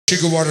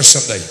Sugar water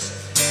someday.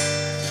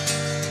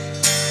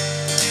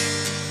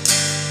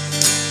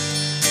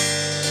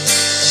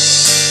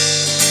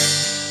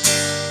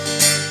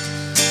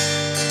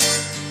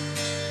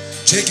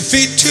 Take your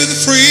feet to the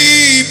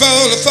free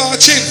bowl of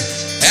fortune,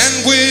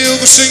 and we'll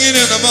be singing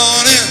in the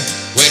morning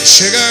when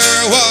sugar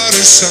water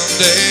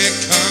someday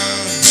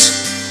comes.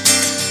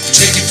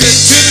 Take your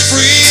feet to the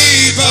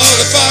free bowl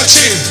of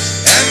fortune,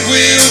 and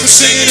we'll be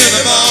singing in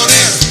the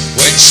morning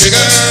when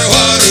sugar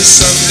water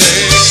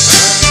someday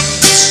comes.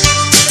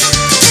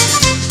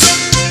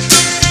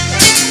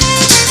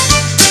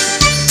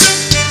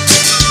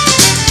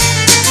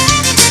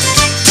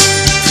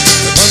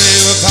 The money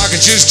in my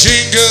pocket just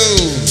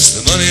jingles,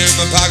 the money in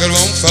my pocket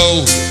won't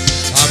fold.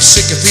 I'm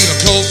sick of feeling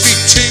cold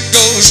feet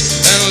tingles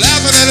and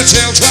laughing at a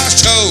tale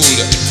twice told.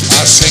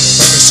 I'll sing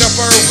for my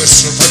supper,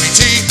 whistle for me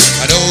tea.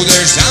 I know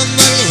there's down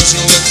that'll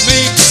whistle with me.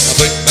 I'll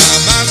put my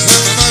mouth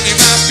where my money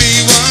might be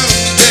one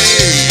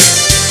day.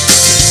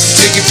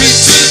 Take your feet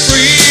to the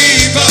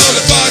free bowl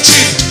of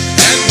fortune,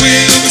 and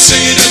we'll be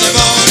singing in the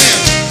morning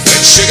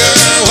when sugar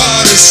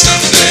water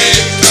someday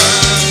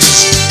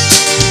comes.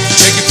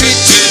 Take your feet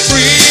to the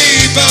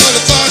free bowl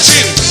of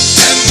fortune,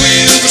 and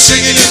we'll be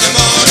singing in the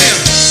morning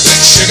when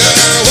sugar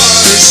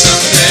water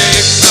someday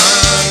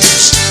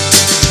comes.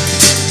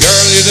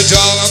 Girl, you're the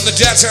doll, I'm the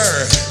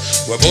debtor.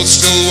 We're both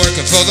still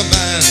working for the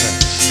man.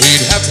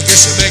 We'd have to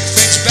guess to make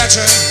things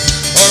better,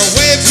 or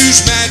wave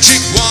whose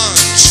magic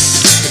wands.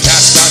 The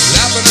cat stopped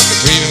laughing at the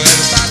cream and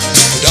the fat.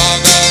 The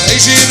dog all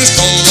lazy in his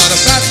bowl on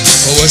the fat.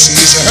 Oh, well, she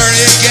used to hurry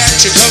and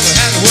get you come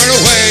and we're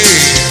away.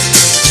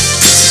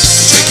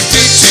 Take your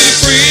feet to the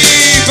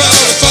free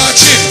bowl of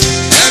fortune,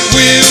 and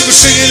we'll be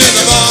singing in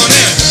the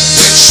morning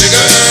when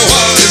sugar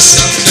water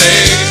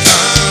someday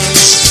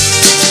comes.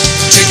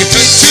 Take your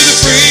feet to the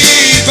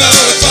free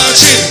bowl of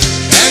fortune,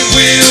 and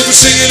we'll be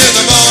singing in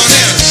the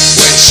morning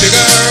when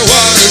sugar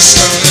water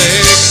someday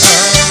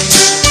comes.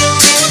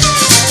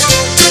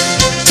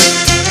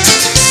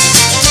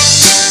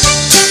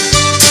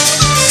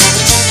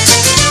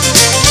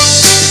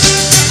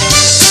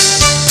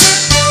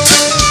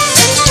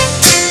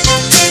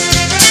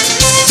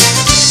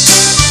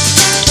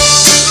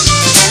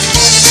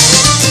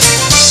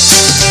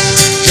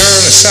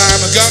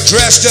 Simon got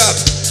dressed up.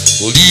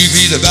 Will you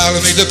be the belle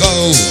and me the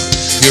beau?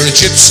 You're a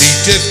gypsy,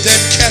 dip then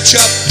catch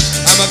up.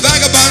 I'm a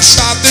vagabond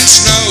sopped in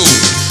snow.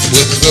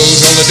 We'll close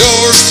all the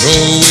doors, throw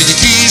away the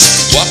keys,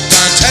 walk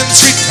down 10th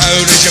Street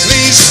proud as you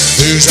please.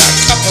 Who's that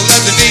couple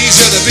at the knees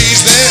of the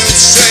bees? They'll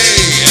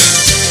say.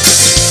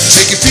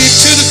 Take your feet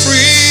to the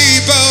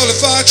free bowl of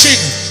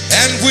fortune,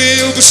 and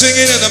we'll be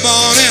singing in the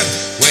morning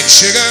when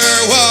sugar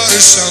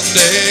water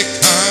someday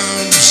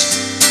comes.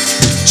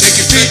 Take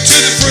your feet to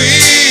the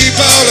free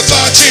bowl of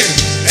fortune,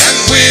 and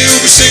we'll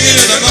be singing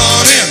in the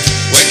morning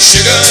when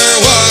sugar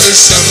water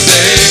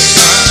someday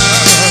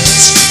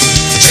comes.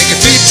 Take your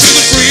feet to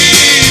the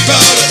free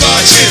bowl of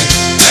fortune,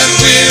 and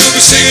we'll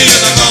be singing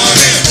in the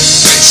morning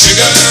when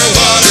sugar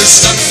water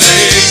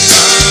someday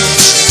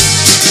comes.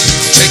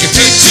 Take your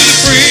feet to the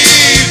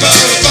free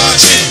bowl of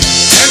fortune,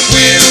 and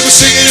we'll be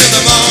singing in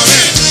the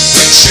morning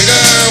when sugar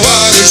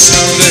water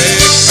someday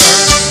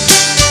comes.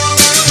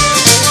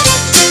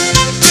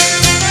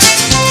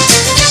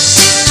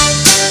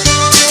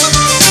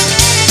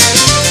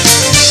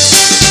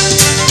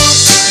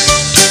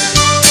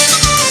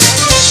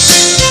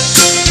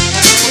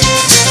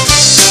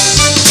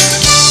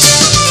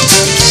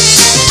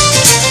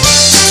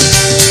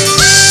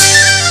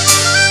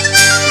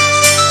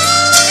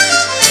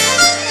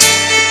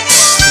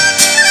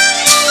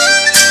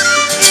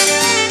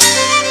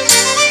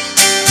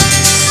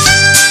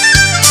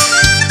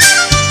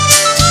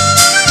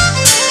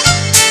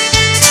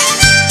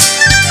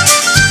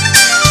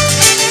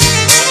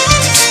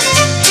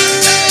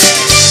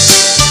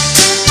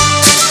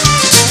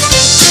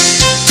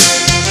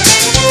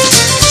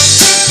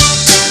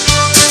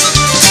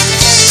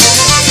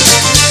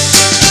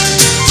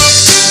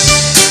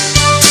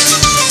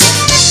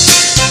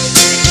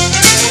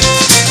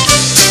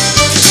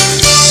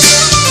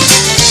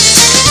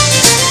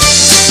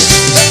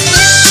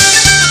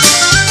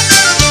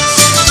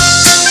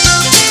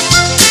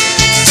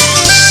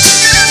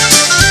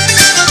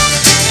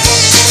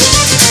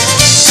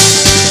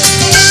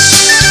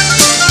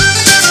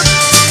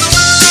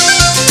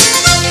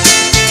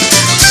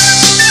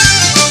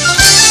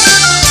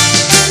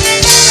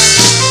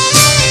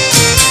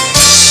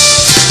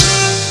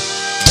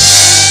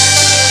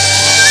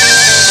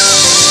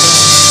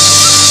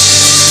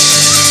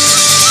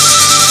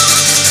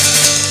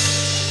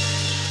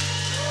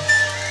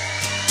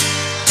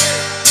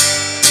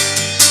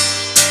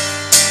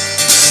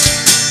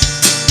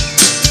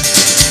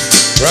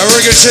 Right,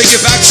 we're going to take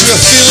you back to a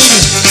field.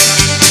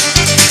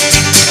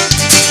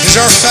 Here's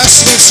our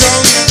festival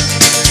song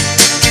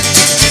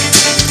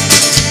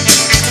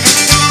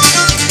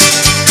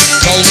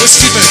called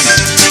Whiskey Man.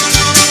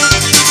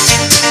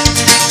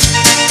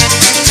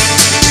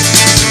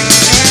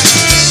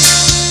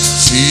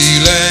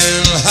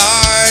 Feeling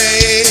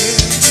high,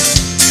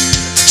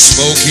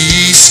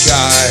 smoky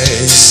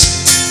skies,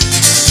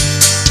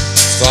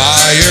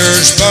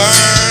 Fires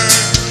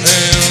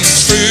burning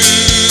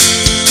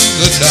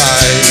through the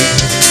night.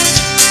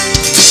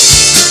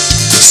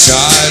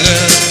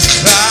 Silent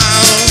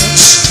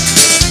clouds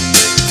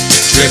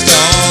drift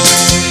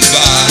on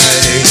by.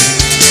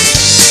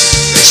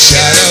 The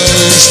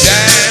shadows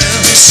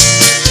dance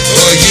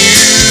for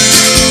you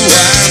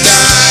and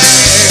I.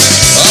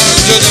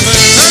 Under the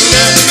moon,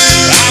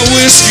 our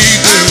whiskey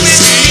moon,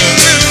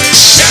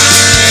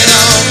 shine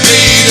on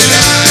me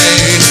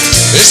tonight.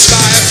 This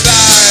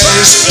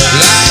fireflies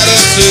light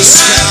up the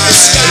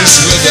skies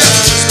with the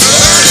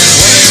burning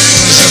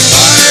wings of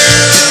fire.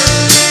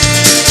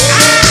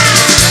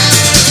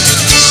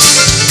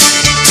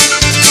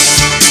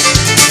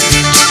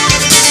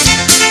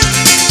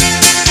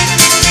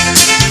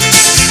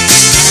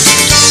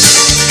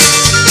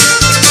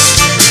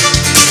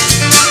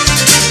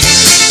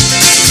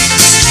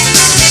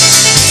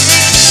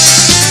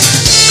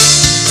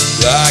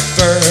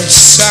 Blackbird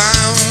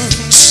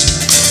sounds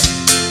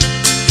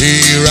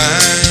here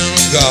and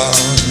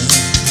gone,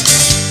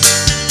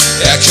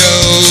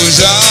 echoes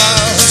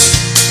of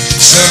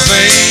some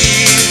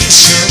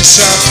ancient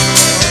song.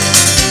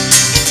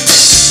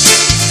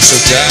 So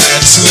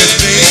dance with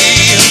me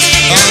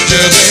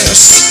under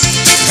this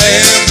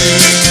pale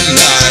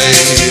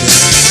moonlight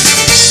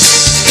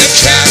and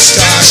cast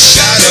our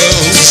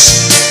shadows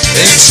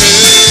into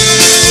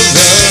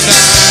the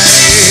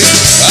night.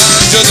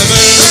 Under the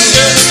moon,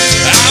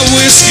 our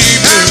whiskey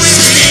moon,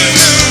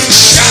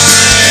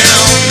 shine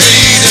on me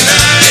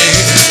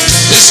tonight.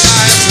 This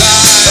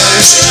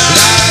fireflies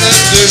light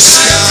up the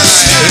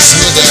skies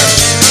with their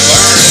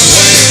burning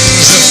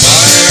wings of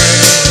fire.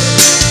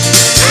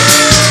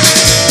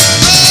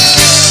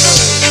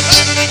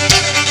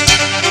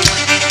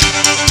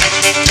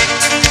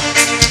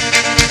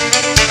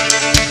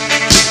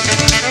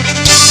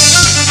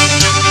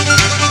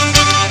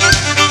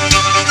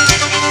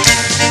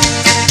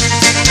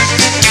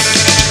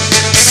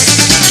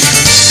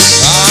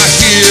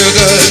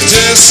 The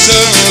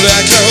distant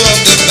echo of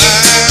the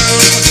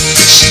band,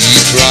 she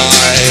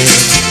cried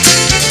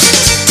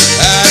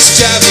as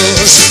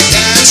devils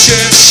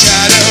dancing